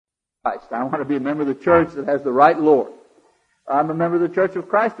Christ. I want to be a member of the church that has the right Lord. I'm a member of the Church of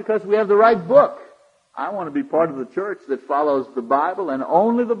Christ because we have the right book. I want to be part of the church that follows the Bible and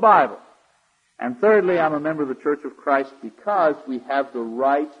only the Bible. And thirdly, I'm a member of the Church of Christ because we have the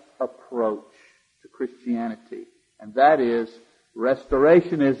right approach to Christianity. And that is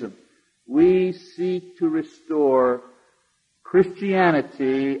restorationism. We seek to restore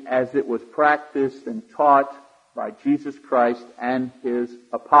Christianity as it was practiced and taught by Jesus Christ and His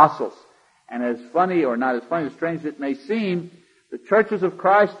apostles. And as funny, or not as funny, as strange as it may seem, the churches of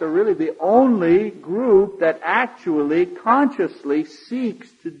Christ are really the only group that actually consciously seeks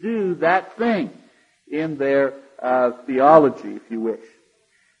to do that thing in their theology, if you wish.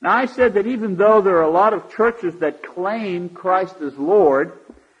 Now, I said that even though there are a lot of churches that claim Christ as Lord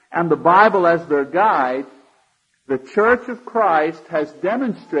and the Bible as their guide, the Church of Christ has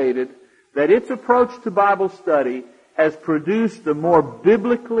demonstrated that its approach to Bible study has produced a more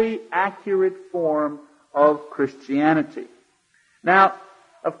biblically accurate form of Christianity. Now,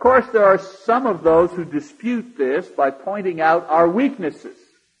 of course, there are some of those who dispute this by pointing out our weaknesses.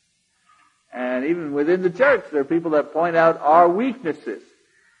 And even within the church, there are people that point out our weaknesses.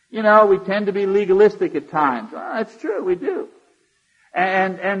 You know, we tend to be legalistic at times. Well, that's true, we do.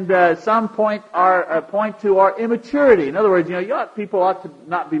 And some point to our immaturity. In other words, people ought to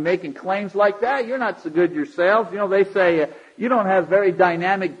not be making claims like that. You're not so good yourselves. They say you don't have very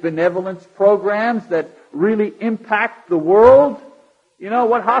dynamic benevolence programs that really impact the world.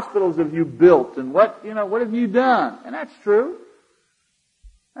 What hospitals have you built and what have you done? And that's true.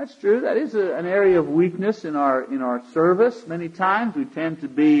 That's true. That is an area of weakness in our service. Many times we tend to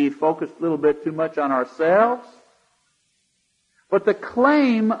be focused a little bit too much on ourselves. But the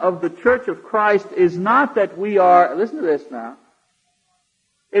claim of the Church of Christ is not that we are, listen to this now,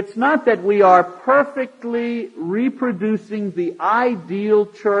 it's not that we are perfectly reproducing the ideal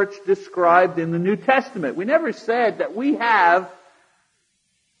church described in the New Testament. We never said that we have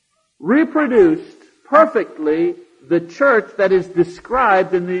reproduced perfectly the church that is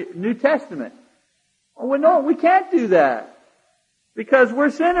described in the New Testament. Oh, no, we can't do that because we're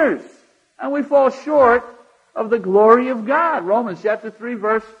sinners and we fall short of the glory of God. Romans chapter 3,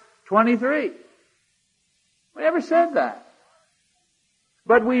 verse 23. We never said that.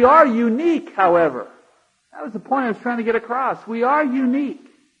 But we are unique, however. That was the point I was trying to get across. We are unique.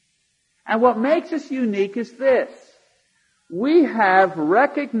 And what makes us unique is this. We have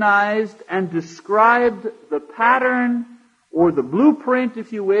recognized and described the pattern, or the blueprint,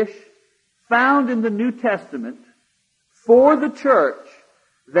 if you wish, found in the New Testament for the church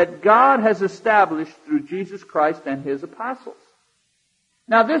that God has established through Jesus Christ and His apostles.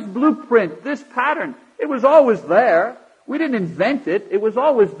 Now this blueprint, this pattern, it was always there. We didn't invent it. It was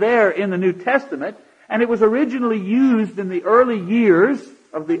always there in the New Testament, and it was originally used in the early years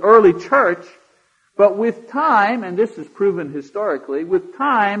of the early church. But with time, and this is proven historically, with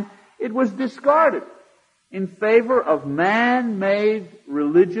time it was discarded in favor of man-made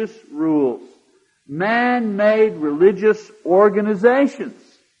religious rules, man-made religious organizations.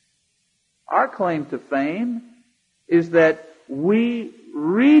 Our claim to fame is that we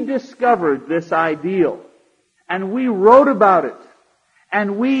rediscovered this ideal, and we wrote about it,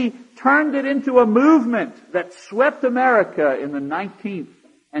 and we turned it into a movement that swept America in the 19th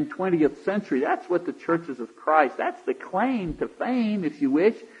and 20th century. That's what the churches of Christ, that's the claim to fame, if you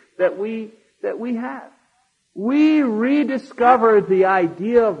wish, that we have. We rediscovered the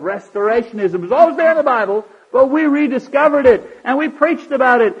idea of restorationism. It was always there in the Bible, but we rediscovered it, and we preached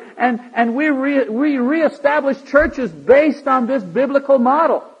about it, and we reestablished churches based on this biblical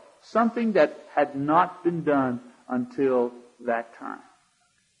model. Something that had not been done until that time.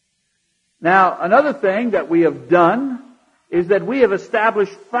 Now, another thing that we have done is that we have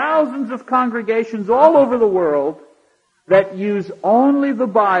established thousands of congregations all over the world that use only the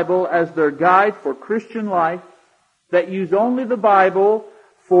Bible as their guide for Christian life, that use only the Bible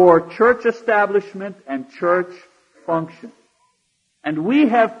for church establishment and church function. And we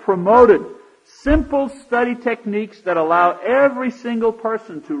have promoted simple study techniques that allow every single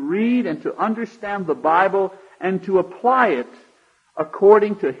person to read and to understand the Bible and to apply it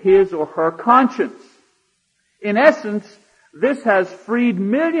according to his or her conscience. In essence, this has freed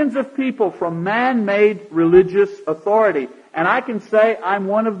millions of people from man-made religious authority. And I can say I'm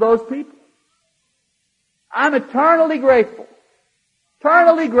one of those people. I'm eternally grateful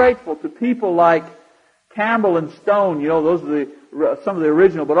to people like Campbell and Stone. Those are some of the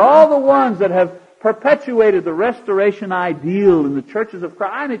original, but all the ones that have perpetuated the restoration ideal in the churches of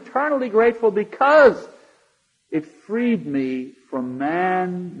Christ. I'm eternally grateful because it freed me from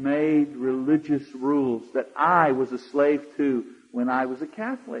man-made religious rules that I was a slave to when I was a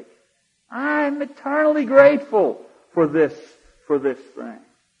Catholic. I'm eternally grateful for this thing.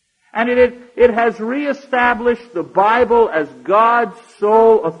 And it has reestablished the Bible as God's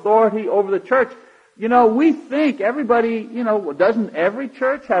sole authority over the church. You know, we think everybody, you know, doesn't every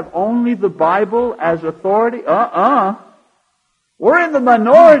church have only the Bible as authority? We're in the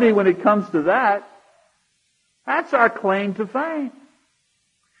minority when it comes to that. That's our claim to fame.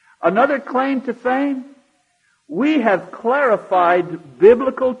 Another claim to fame, we have clarified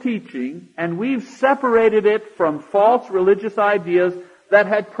biblical teaching and we've separated it from false religious ideas that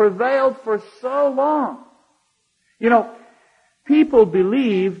had prevailed for so long. You know, people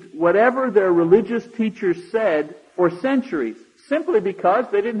believed whatever their religious teachers said for centuries, simply because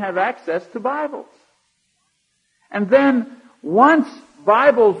they didn't have access to Bibles. And then, once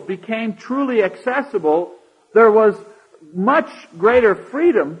Bibles became truly accessible, there was much greater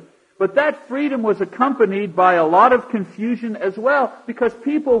freedom, but that freedom was accompanied by a lot of confusion as well, because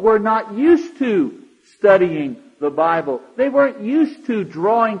people were not used to studying the Bible. They weren't used to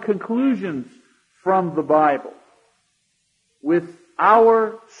drawing conclusions from the Bible. With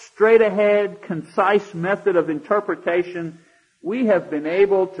our straight-ahead, concise method of interpretation, we have been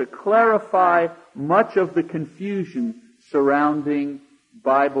able to clarify much of the confusion surrounding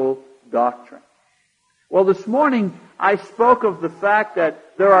Bible doctrine. Well, this morning I spoke of the fact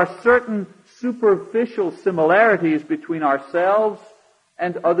that there are certain superficial similarities between ourselves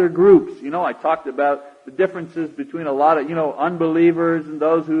and other groups. You know, I talked about the differences between a lot of, unbelievers and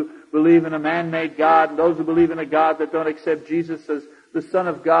those who believe in a man-made God and those who believe in a God that don't accept Jesus as the Son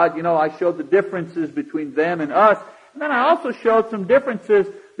of God. You know, I showed the differences between them and us. And then I also showed some differences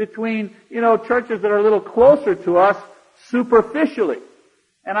between, churches that are a little closer to us superficially.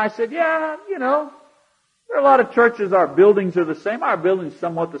 And I said, there are a lot of churches, our buildings are the same. Our building's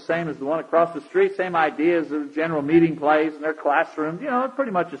somewhat the same as the one across the street. Same ideas, the general meeting place and their classrooms.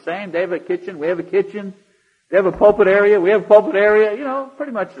 Pretty much the same. They have a kitchen, we have a kitchen. They have a pulpit area, we have a pulpit area.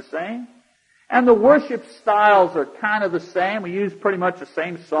 Pretty much the same. And the worship styles are kind of the same. We use pretty much the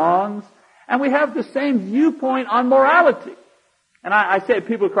same songs. And we have the same viewpoint on morality. And I say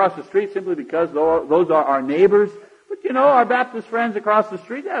people across the street simply because those are our neighbors. But our Baptist friends across the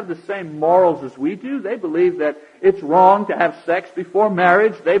street, they have the same morals as we do. They believe that it's wrong to have sex before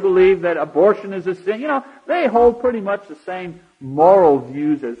marriage. They believe that abortion is a sin. They hold pretty much the same moral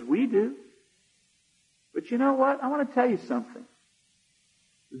views as we do. But you know what? I want to tell you something.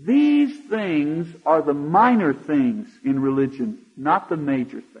 These things are the minor things in religion, not the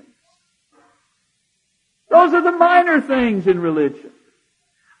major things. Those are the minor things in religion.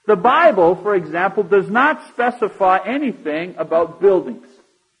 The Bible, for example, does not specify anything about buildings.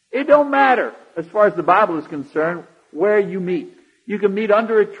 It don't matter, as far as the Bible is concerned, where you meet. You can meet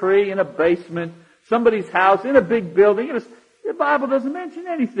under a tree, in a basement, somebody's house, in a big building. The Bible doesn't mention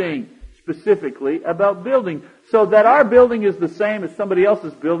anything specifically about building. So that our building is the same as somebody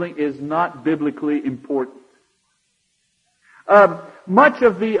else's building is not biblically important. Much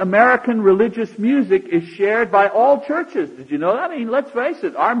of the American religious music is shared by all churches. Did you know that? I mean, let's face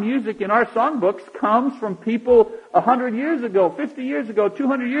it, our music in our songbooks comes from people 100 years ago, 50 years ago,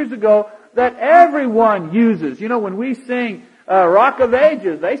 200 years ago, that everyone uses. When we sing Rock of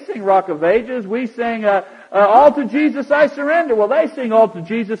Ages, they sing Rock of Ages. We sing All to Jesus I Surrender. Well, they sing All to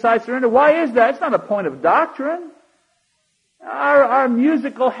Jesus I Surrender. Why is that? It's not a point of doctrine. Our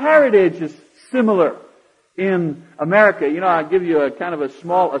musical heritage is similar in America. I'll give you a kind of a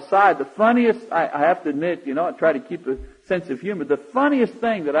small aside. The funniest, I have to admit, I try to keep a sense of humor. The funniest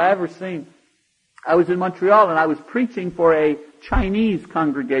thing that I ever seen, I was in Montreal and I was preaching for a Chinese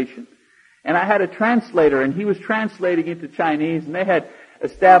congregation. And I had a translator and he was translating into Chinese, and they had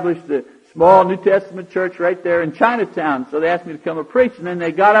established a small New Testament church right there in Chinatown. So they asked me to come and preach, and then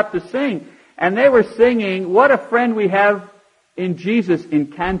they got up to sing. And they were singing, "What a Friend We Have in Jesus" in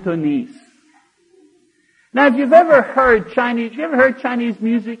Cantonese. Now, if you've ever heard Chinese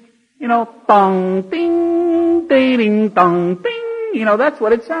music? Dong, ding, ding, dong, ding. That's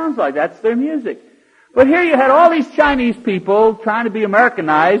what it sounds like. That's their music. But here you had all these Chinese people trying to be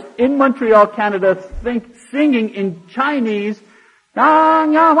Americanized in Montreal, Canada, singing in Chinese. It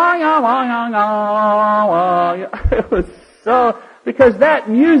was so, because that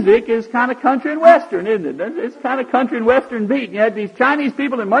music is kind of country and western, isn't it? It's kind of country and western beat. You had these Chinese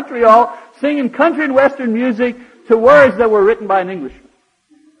people in Montreal singing country and western music to words that were written by an Englishman.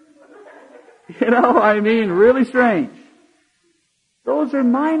 Really strange. Those are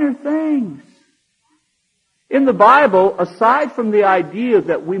minor things. In the Bible, aside from the idea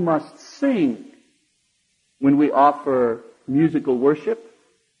that we must sing when we offer musical worship,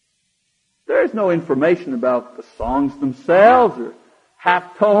 there is no information about the songs themselves, or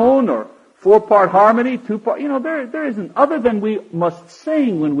half tone, or 4-part harmony, 2-part, there isn't, other than we must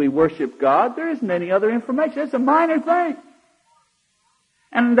sing when we worship God, there isn't any other information. It's a minor thing.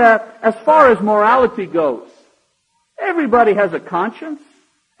 And as far as morality goes, everybody has a conscience.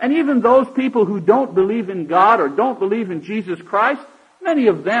 And even those people who don't believe in God or don't believe in Jesus Christ, many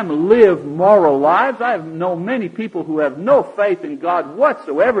of them live moral lives. I know many people who have no faith in God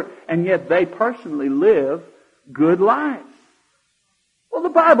whatsoever, and yet they personally live good lives. Well, the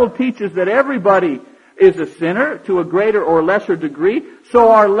Bible teaches that everybody is a sinner to a greater or lesser degree, so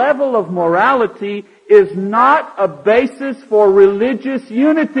our level of morality is not a basis for religious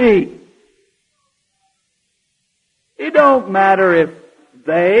unity. It don't matter if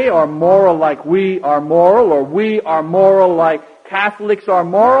they are moral like we are moral, or we are moral like Catholics are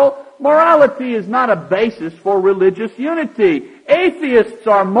moral. Morality is not a basis for religious unity. Atheists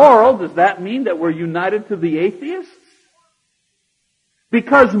are moral. Does that mean that we're united to the atheists?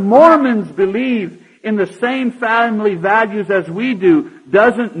 Because Mormons believe in the same family values as we do,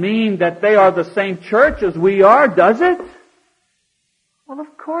 doesn't mean that they are the same church as we are, does it? Well,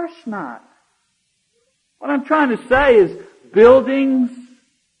 of course not. What I'm trying to say is buildings,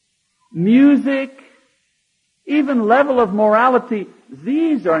 music, even level of morality,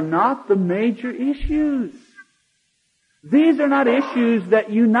 these are not the major issues. These are not issues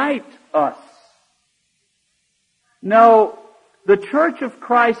that unite us. No, the Church of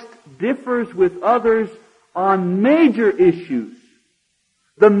Christ differs with others on major issues.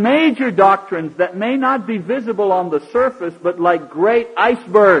 The major doctrines that may not be visible on the surface, but like great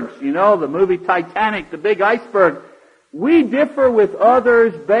icebergs, the movie Titanic, the big iceberg. We differ with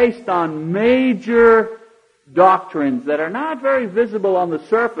others based on major doctrines that are not very visible on the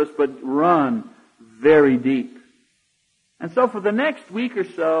surface, but run very deep. And so for the next week or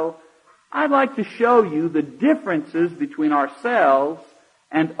so, I'd like to show you the differences between ourselves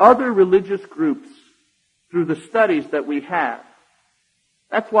and other religious groups through the studies that we have.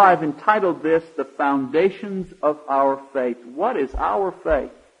 That's why I've entitled this, The Foundations of Our Faith. What is our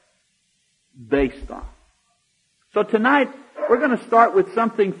faith based on? So tonight, we're going to start with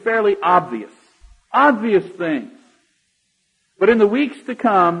something fairly obvious. Obvious things. But in the weeks to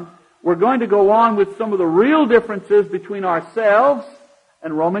come, we're going to go on with some of the real differences between ourselves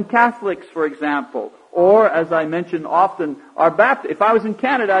and Roman Catholics, for example. Or, as I mention often, our Baptists. If I was in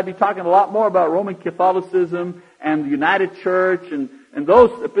Canada, I'd be talking a lot more about Roman Catholicism and the United Church and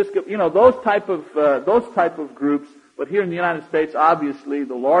those Episcopal, those type of groups. But here in the United States, obviously,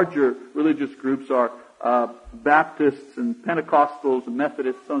 the larger religious groups are Baptists and Pentecostals and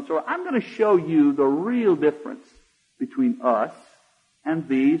Methodists, so on and so on. I'm going to show you the real difference between us and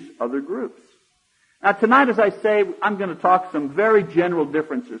these other groups. Now tonight, as I say, I'm going to talk some very general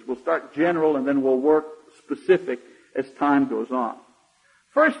differences. We'll start general and then we'll work specific as time goes on.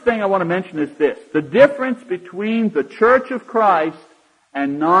 First thing I want to mention is this: the difference between the Church of Christ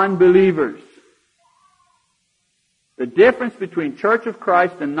and non-believers. The difference between Church of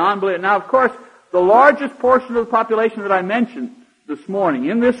Christ and non-believers. Now, of course, the largest portion of the population that I mentioned this morning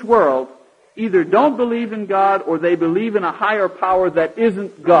in this world either don't believe in God or they believe in a higher power that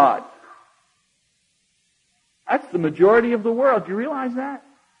isn't God. That's the majority of the world. Do you realize that?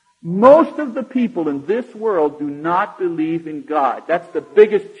 Most of the people in this world do not believe in God. That's the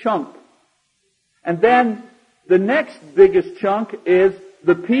biggest chunk. And then the next biggest chunk is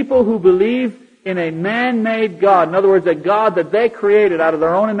the people who believe in a man-made God. In other words, a God that they created out of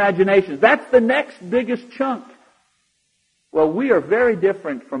their own imaginations. That's the next biggest chunk. Well, we are very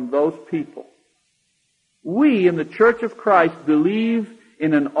different from those people. We in the Church of Christ believe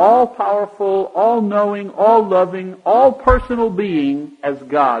in an all-powerful, all-knowing, all-loving, all-personal being as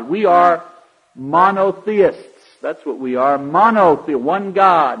God. We are monotheists. That's what we are. One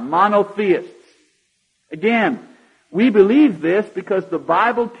God. Monotheists. Again, we believe this because the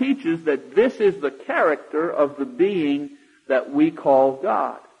Bible teaches that this is the character of the being that we call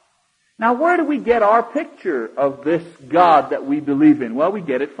God. Now, where do we get our picture of this God that we believe in? Well, we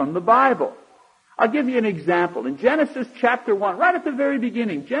get it from the Bible. I'll give you an example. In Genesis chapter 1, right at the very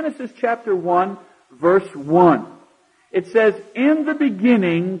beginning, Genesis chapter 1, verse 1, it says, "In the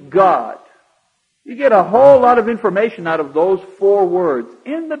beginning, God." You get a whole lot of information out of those 4 words.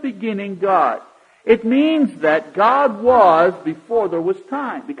 In the beginning, God. It means that God was before there was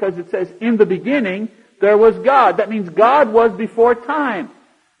time. Because it says, in the beginning, there was God. That means God was before time.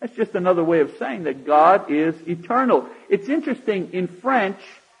 That's just another way of saying that God is eternal. It's interesting, in French,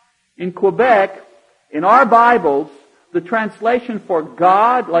 in Quebec, in our Bibles, the translation for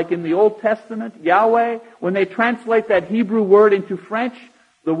God, like in the Old Testament, Yahweh, when they translate that Hebrew word into French,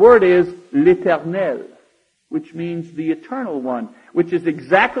 the word is l'Éternel. which means the eternal one, which is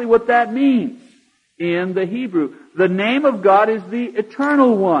exactly what that means in the Hebrew. The name of God is the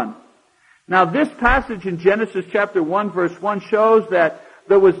eternal one. Now this passage in Genesis chapter 1 verse 1 shows that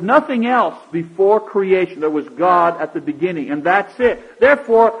there was nothing else before creation. There was God at the beginning, and that's it.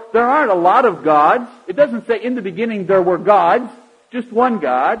 Therefore, there aren't a lot of gods. It doesn't say in the beginning there were gods, just one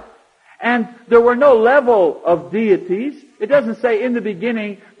God. And there were no level of deities. It doesn't say in the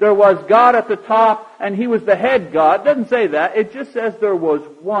beginning there was God at the top and He was the head God. It doesn't say that. It just says there was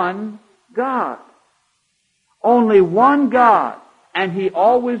one God. Only one God. And He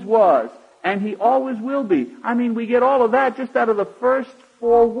always was. And He always will be. I mean, we get all of that just out of the first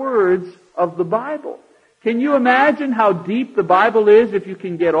 4 words of the Bible. Can you imagine how deep the Bible is if you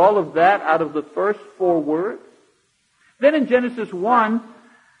can get all of that out of the first 4 words? Then in Genesis 1,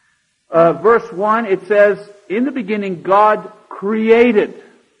 verse 1, it says, in the beginning God created.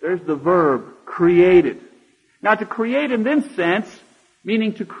 There's the verb, created. Now to create in this sense,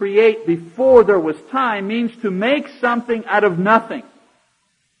 meaning to create before there was time, means to make something out of nothing.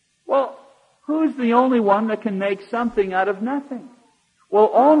 Well, who's the only one that can make something out of nothing?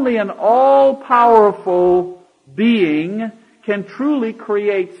 Well, only an all-powerful being can truly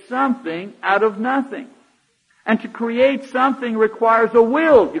create something out of nothing. And to create something requires a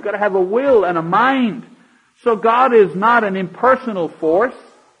will. You've got to have a will and a mind. So God is not an impersonal force.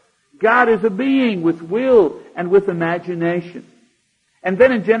 God is a being with will and with imagination. And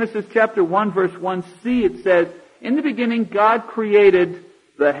then in Genesis chapter 1 verse 1c it says, in the beginning God created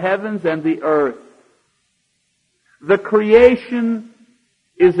the heavens and the earth. The creation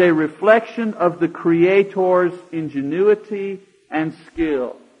is a reflection of the Creator's ingenuity and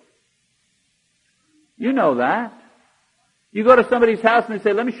skill. You know that. You go to somebody's house and they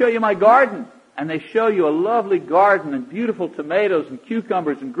say, let me show you my garden. And they show you a lovely garden and beautiful tomatoes and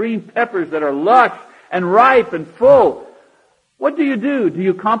cucumbers and green peppers that are lush and ripe and full. What do? Do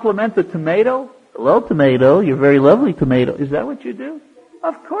you compliment the tomato? Hello, tomato. You're a very lovely tomato. Is that what you do?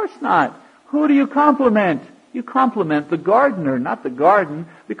 Of course not. Who do you compliment? You compliment the gardener, not the garden,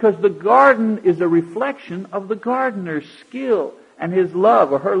 because the garden is a reflection of the gardener's skill and his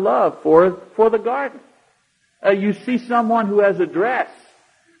love or her love for the garden. You see someone who has a dress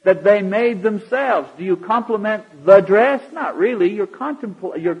that they made themselves. Do you compliment the dress? Not really. You're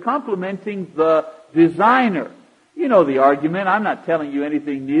complimenting the designer. You know the argument. I'm not telling you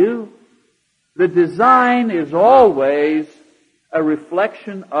anything new. The design is always a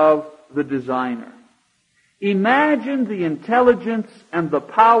reflection of the designer. Imagine the intelligence and the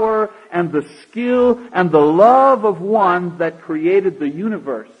power and the skill and the love of one that created the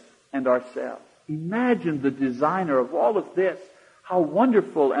universe and ourselves. Imagine the designer of all of this. How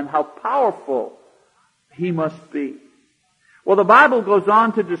wonderful and how powerful He must be. Well, the Bible goes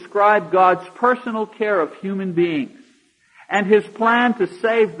on to describe God's personal care of human beings and His plan to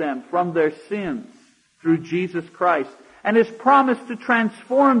save them from their sins through Jesus Christ, and His promise to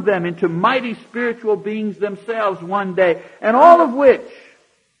transform them into mighty spiritual beings themselves one day, and all of which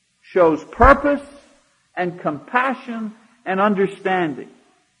shows purpose and compassion and understanding.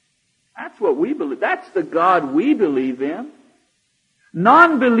 That's what we believe. That's the God we believe in.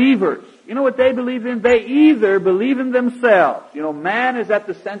 Non-believers, you know what they believe in? They either believe in themselves. You know, man is at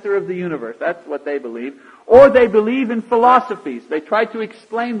the center of the universe. That's what they believe. Or they believe in philosophies. They try to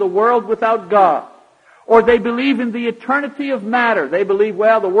explain the world without God. Or they believe in the eternity of matter. They believe,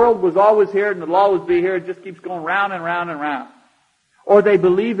 well, the world was always here and it'll always be here. It just keeps going round and round and round. Or they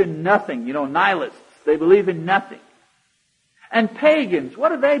believe in nothing. You know, nihilists. They believe in nothing. And pagans, what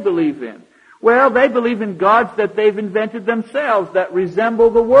do they believe in? Well, they believe in gods that they've invented themselves that resemble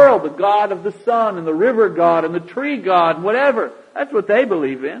the world. The god of the sun and the river god and the tree god and whatever. That's what they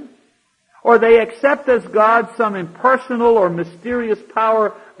believe in. Or they accept as God some impersonal or mysterious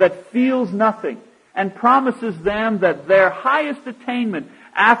power that feels nothing and promises them that their highest attainment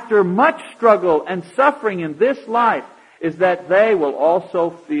after much struggle and suffering in this life is that they will also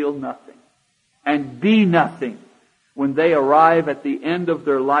feel nothing and be nothing when they arrive at the end of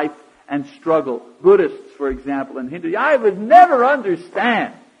their life and struggle. Buddhists, for example, and Hindus. I would never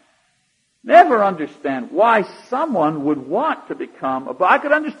understand why someone would want to become a Buddhist. I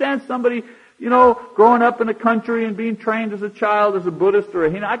could understand somebody, you know, growing up in a country and being trained as a child as a Buddhist or a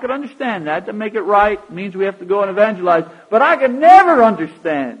Hindu. I could understand that. To make it right means we have to go and evangelize. But I could never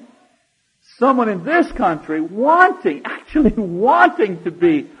understand someone in this country actually wanting to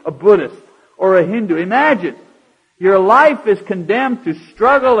be a Buddhist or a Hindu. Imagine. Your life is condemned to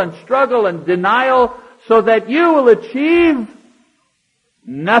struggle and denial so that you will achieve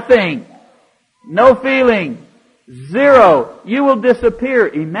nothing. No feeling. Zero. You will disappear.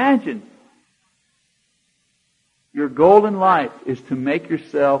 Imagine. Your goal in life is to make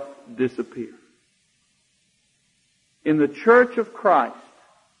yourself disappear. In the Church of Christ,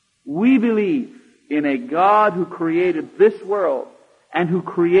 we believe in a God who created this world and who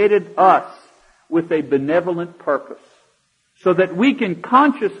created us with a benevolent purpose, so that we can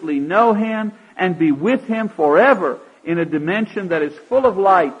consciously know Him and be with Him forever in a dimension that is full of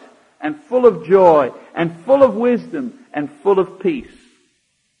light and full of joy and full of wisdom and full of peace.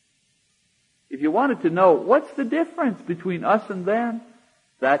 If you wanted to know what's the difference between us and them,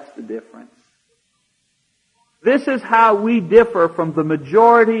 that's the difference. This is how we differ from the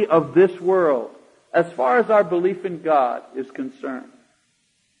majority of this world as far as our belief in God is concerned.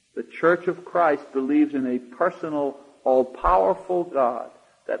 The Church of Christ believes in a personal, all-powerful God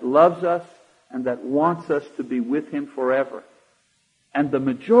that loves us and that wants us to be with Him forever. And the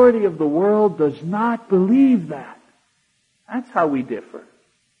majority of the world does not believe that. That's how we differ.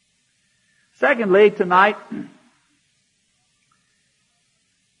 Secondly, tonight,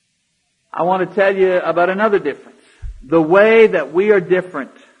 I want to tell you about another difference. The way that we are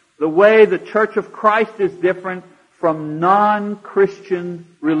different. The way the Church of Christ is different from non-Christian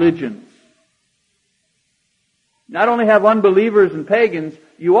religions. Not only have unbelievers and pagans,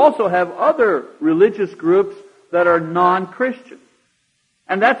 you also have other religious groups that are non-Christian.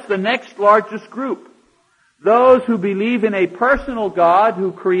 And that's the next largest group. Those who believe in a personal God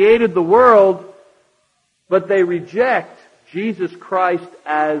who created the world, but they reject Jesus Christ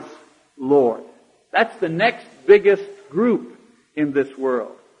as Lord. That's the next biggest group in this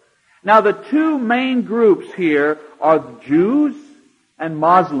world. Now, the two main groups here are Jews and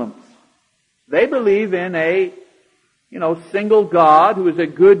Muslims. They believe in a, single God who is a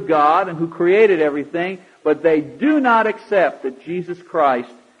good God and who created everything, but they do not accept that Jesus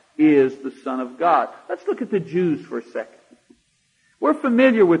Christ is the Son of God. Let's look at the Jews for a second. We're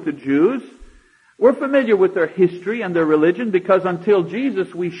familiar with the Jews. We're familiar with their history and their religion because until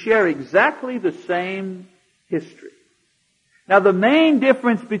Jesus we share exactly the same history. Now, the main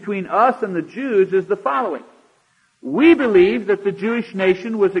difference between us and the Jews is the following. We believe that the Jewish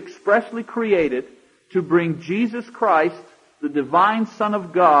nation was expressly created to bring Jesus Christ, the divine Son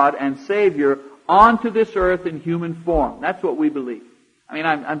of God and Savior, onto this earth in human form. That's what we believe. I mean,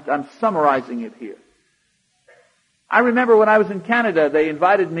 I'm summarizing it here. I remember when I was in Canada, they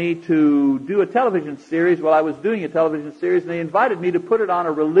invited me to do a television series. Well, I was doing a television series, and they invited me to put it on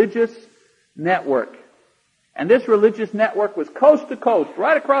a religious network. And this religious network was coast to coast,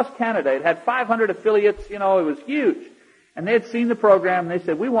 right across Canada. It had 500 affiliates, it was huge. And they had seen the program, and they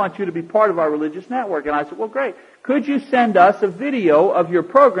said, we want you to be part of our religious network. And I said, well, great. Could you send us a video of your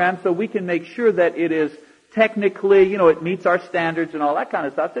program so we can make sure that it is technically, it meets our standards and all that kind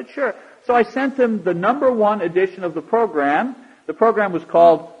of stuff? I said, sure. So I sent them the #1 edition of the program. The program was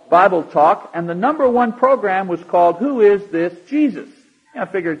called Bible Talk, and the #1 program was called Who is This Jesus? I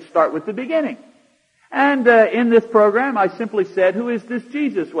figured start with the beginning. And in this program, I simply said, who is this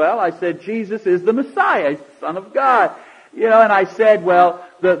Jesus? Well, I said, Jesus is the Messiah, the Son of God. And I said, well,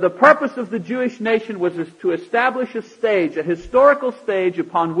 the purpose of the Jewish nation was to establish a stage, a historical stage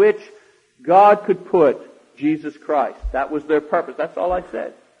upon which God could put Jesus Christ. That was their purpose. That's all I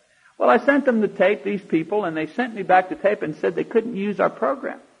said. Well, I sent them the tape, these people, and they sent me back the tape and said they couldn't use our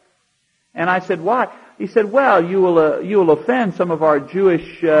program. And I said, why? He said, well, you will offend some of our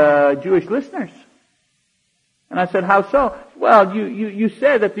Jewish listeners. And I said, how so? Well, you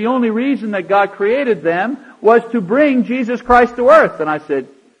said that the only reason that God created them was to bring Jesus Christ to earth. And I said,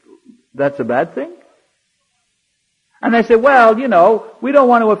 that's a bad thing? And they said, well, we don't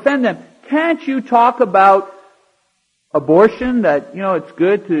want to offend them. Can't you talk about abortion, that, it's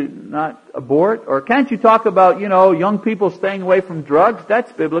good to not abort? Or can't you talk about, young people staying away from drugs?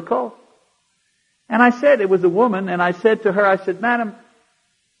 That's biblical. And I said, it was a woman, and I said to her, Madam,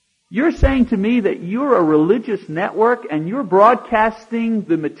 you're saying to me that you're a religious network and you're broadcasting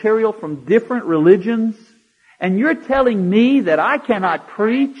the material from different religions, and you're telling me that I cannot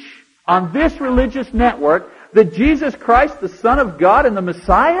preach on this religious network that Jesus Christ, the Son of God and the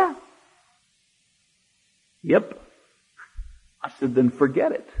Messiah? Yep. I said, then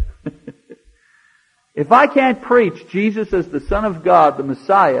forget it. If I can't preach Jesus as the Son of God, the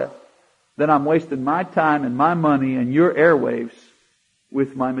Messiah, then I'm wasting my time and my money and your airwaves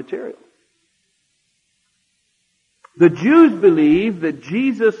with my material. The Jews believe that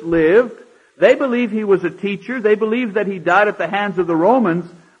Jesus lived. They believe He was a teacher. They believe that He died at the hands of the Romans,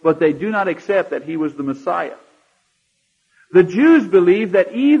 but they do not accept that He was the Messiah. The Jews believe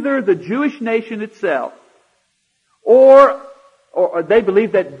that either the Jewish nation itself or they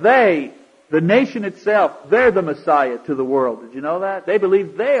believe that the nation itself, they're the Messiah to the world. Did you know that? They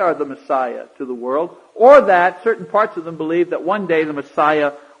believe they are the Messiah to the world. or that certain parts of them believe that one day the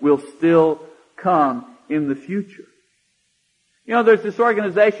Messiah will still come in the future. You know, there's this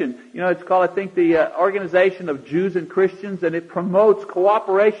organization, it's called, I think, the Organization of Jews and Christians, and it promotes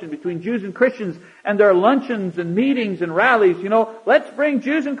cooperation between Jews and Christians, and there are luncheons and meetings and rallies. Let's bring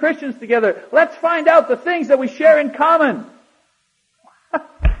Jews and Christians together. Let's find out the things that we share in common.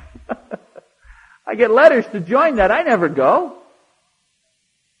 I get letters to join that. I never go.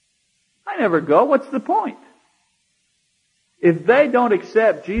 What's the point? If they don't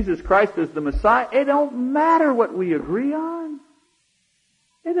accept Jesus Christ as the Messiah, it don't matter what we agree on.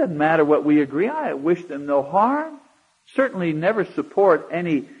 It doesn't matter what we agree on. I wish them no harm. Certainly never support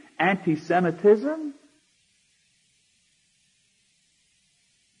any anti-Semitism.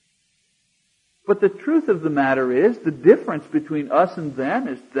 But the truth of the matter is, the difference between us and them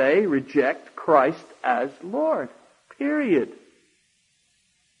is they reject Christ as Lord. Period.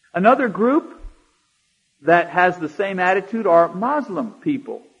 Another group that has the same attitude are Muslim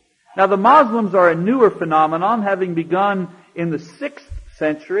people. Now, the Muslims are a newer phenomenon, having begun in the 6th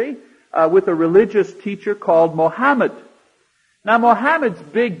century with a religious teacher called Muhammad. Now, Muhammad's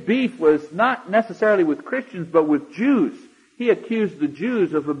big beef was not necessarily with Christians, but with Jews. He accused the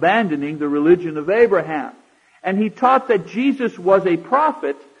Jews of abandoning the religion of Abraham. And he taught that Jesus was a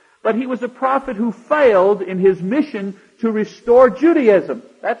prophet, but he was a prophet who failed in his mission to restore Judaism.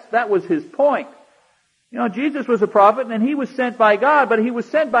 That was his point. Jesus was a prophet and he was sent by God, but he was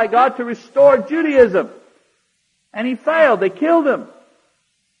sent by God to restore Judaism. And he failed. They killed him.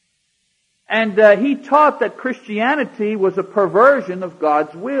 And he taught that Christianity was a perversion of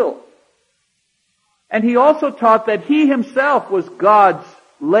God's will. And he also taught that he himself was God's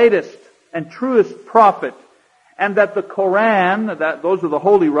latest and truest prophet, and that the Quran, those are the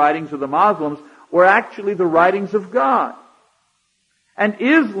holy writings of the Muslims, were actually the writings of God. And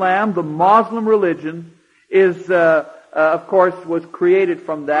Islam, the Muslim religion, of course, was created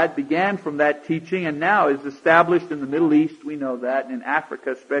from that, began from that teaching, and now is established in the Middle East, we know that, and in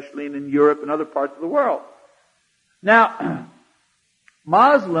Africa especially, and in Europe and other parts of the world. Now,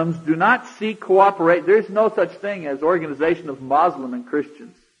 Muslims do not seek cooperation. There is no such thing as organization of Muslim and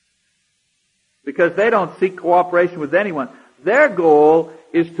Christians, because they don't seek cooperation with anyone. Their goal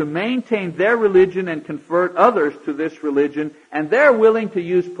is to maintain their religion and convert others to this religion, and they're willing to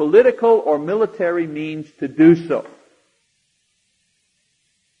use political or military means to do so.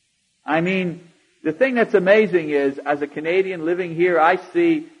 I mean, the thing that's amazing is, as a Canadian living here, I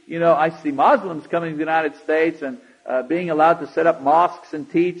see Muslims coming to the United States and being allowed to set up mosques and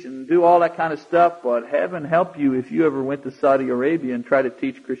teach and do all that kind of stuff, but heaven help you if you ever went to Saudi Arabia and tried to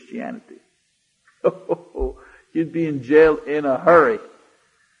teach Christianity. You'd be in jail in a hurry.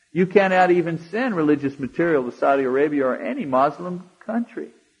 You cannot even send religious material to Saudi Arabia or any Muslim country.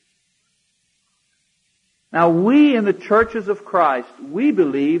 Now, we in the churches of Christ, we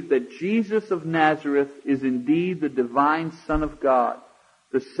believe that Jesus of Nazareth is indeed the divine Son of God,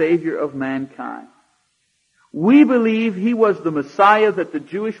 the Savior of mankind. We believe He was the Messiah that the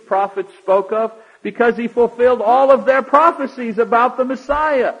Jewish prophets spoke of because He fulfilled all of their prophecies about the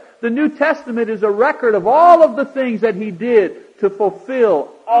Messiah. The New Testament is a record of all of the things that He did to fulfill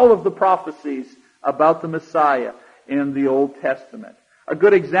all of the prophecies about the Messiah in the Old Testament. A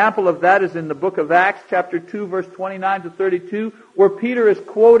good example of that is in the book of Acts, chapter 2, verse 29 to 32, where Peter is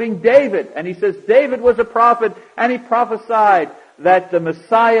quoting David. And he says, David was a prophet, and he prophesied that the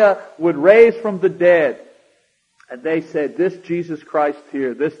Messiah would raise from the dead. And they said, this Jesus Christ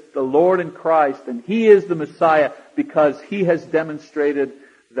here, the Lord and Christ, and He is the Messiah because He has demonstrated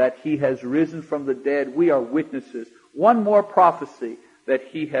that He has risen from the dead. We are witnesses. One more prophecy that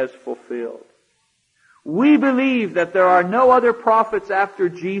He has fulfilled. We believe that there are no other prophets after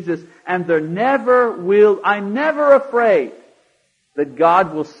Jesus, and there never will. I'm never afraid that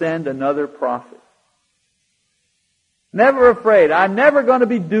God will send another prophet. Never afraid. I'm never going to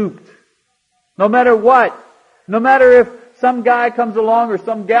be duped. No matter what. No matter if some guy comes along or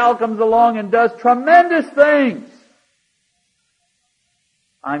some gal comes along and does tremendous things.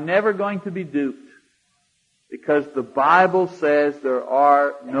 I'm never going to be duped. Because the Bible says there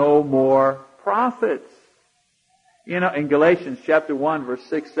are no more prophets. In Galatians chapter 1, verse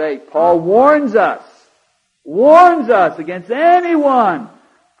 6-8, Paul warns us against anyone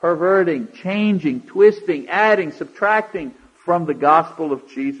perverting, changing, twisting, adding, subtracting from the gospel of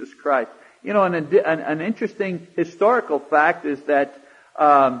Jesus Christ. An interesting historical fact is that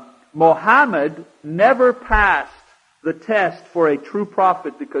Muhammad never passed the test for a true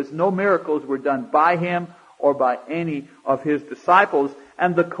prophet because no miracles were done by him or by any of his disciples.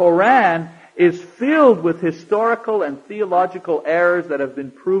 And the Quran is filled with historical and theological errors that have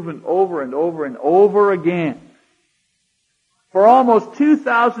been proven over and over and over again. For almost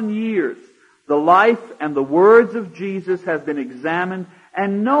 2,000 years, the life and the words of Jesus have been examined,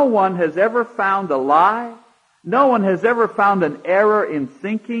 and no one has ever found a lie. No one has ever found an error in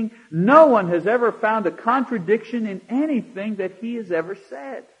thinking. No one has ever found a contradiction in anything that He has ever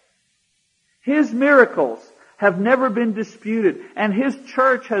said. His miracles have never been disputed, and His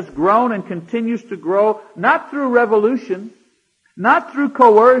church has grown and continues to grow, not through revolution, not through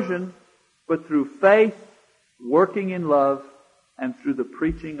coercion, but through faith, working in love, and through the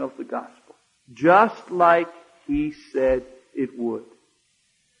preaching of the gospel. Just like He said it would.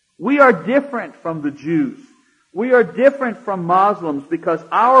 We are different from the Jews. We are different from Muslims because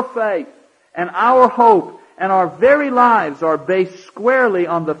our faith and our hope and our very lives are based squarely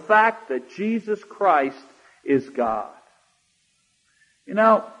on the fact that Jesus Christ is God. You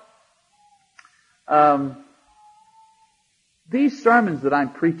know, these sermons that I'm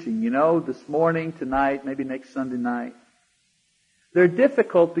preaching, this morning, tonight, maybe next Sunday night, they're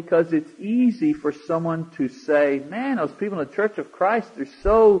difficult because it's easy for someone to say, man, those people in the Church of Christ, they're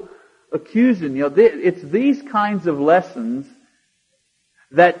so accusing. It's these kinds of lessons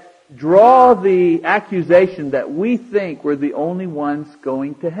that draw the accusation that we think we're the only ones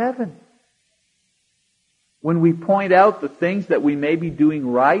going to heaven. When we point out the things that we may be doing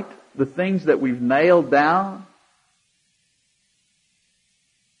right, the things that we've nailed down,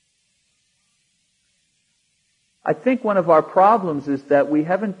 I think one of our problems is that we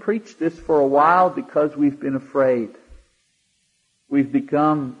haven't preached this for a while because we've been afraid. We've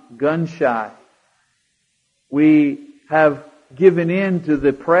become gun-shy. We have given in to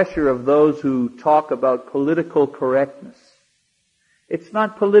the pressure of those who talk about political correctness. It's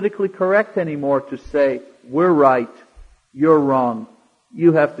not politically correct anymore to say, we're right, you're wrong,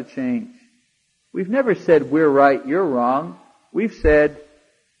 you have to change. We've never said, we're right, you're wrong. We've said,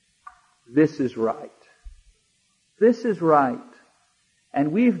 this is right. This is right.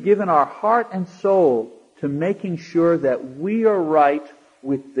 And we've given our heart and soul to making sure that we are right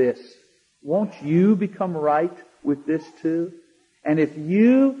with this. Won't you become right with this too? And if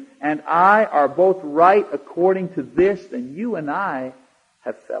you and I are both right according to this, then you and I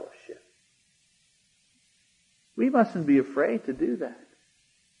have fellowship. We mustn't be afraid to do that.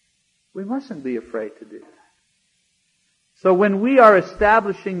 We mustn't be afraid to do that. So when we are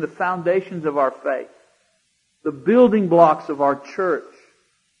establishing the foundations of our faith, the building blocks of our church,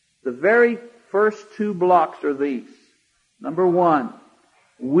 the very first two blocks are these. Number one,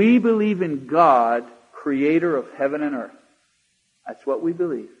 we believe in God, creator of heaven and earth. That's what we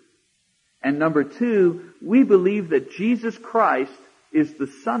believe. And number two, we believe that Jesus Christ is the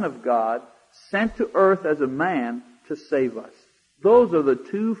Son of God, sent to earth as a man to save us. Those are the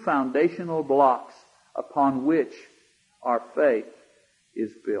two foundational blocks upon which our faith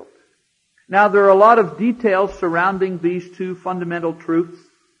is built. Now, there are a lot of details surrounding these two fundamental truths,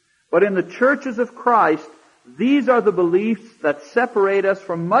 but in the churches of Christ, these are the beliefs that separate us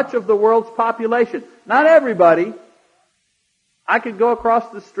from much of the world's population. Not everybody. I could go across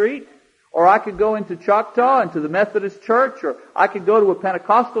the street, or I could go into Choctaw, into the Methodist church, or I could go to a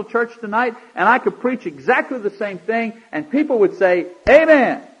Pentecostal church tonight, and I could preach exactly the same thing, and people would say,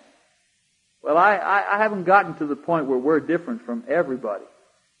 Amen. Well, I haven't gotten to the point where we're different from everybody.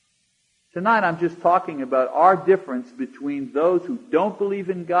 Tonight I'm just talking about our difference between those who don't believe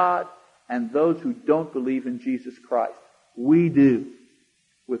in God and those who don't believe in Jesus Christ. We do.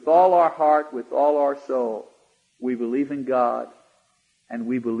 With all our heart, with all our soul, we believe in God and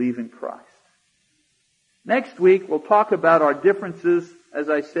we believe in Christ. Next week we'll talk about our differences, as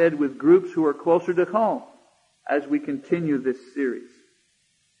I said, with groups who are closer to home as we continue this series.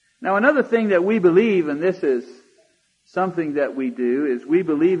 Now, another thing that we believe, and this is something that we do, is we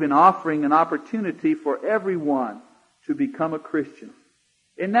believe in offering an opportunity for everyone to become a Christian.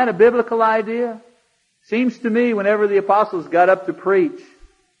 Isn't that a biblical idea? Seems to me whenever the apostles got up to preach,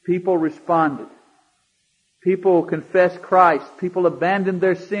 people responded. People confessed Christ. People abandoned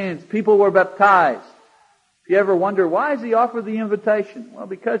their sins. People were baptized. If you ever wonder, why has he offered the invitation? Well,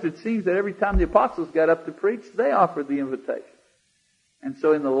 because it seems that every time the apostles got up to preach, they offered the invitation. And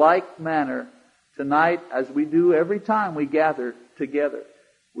so in the like manner, tonight, as we do every time we gather together,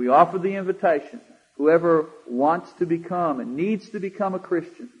 we offer the invitation. Whoever wants to become and needs to become a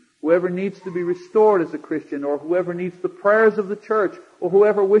Christian, whoever needs to be restored as a Christian, or whoever needs the prayers of the church, or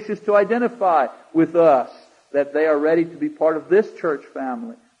whoever wishes to identify with us, that they are ready to be part of this church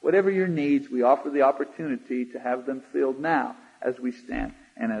family. Whatever your needs, we offer the opportunity to have them filled now as we stand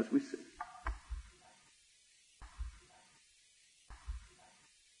and as we sing.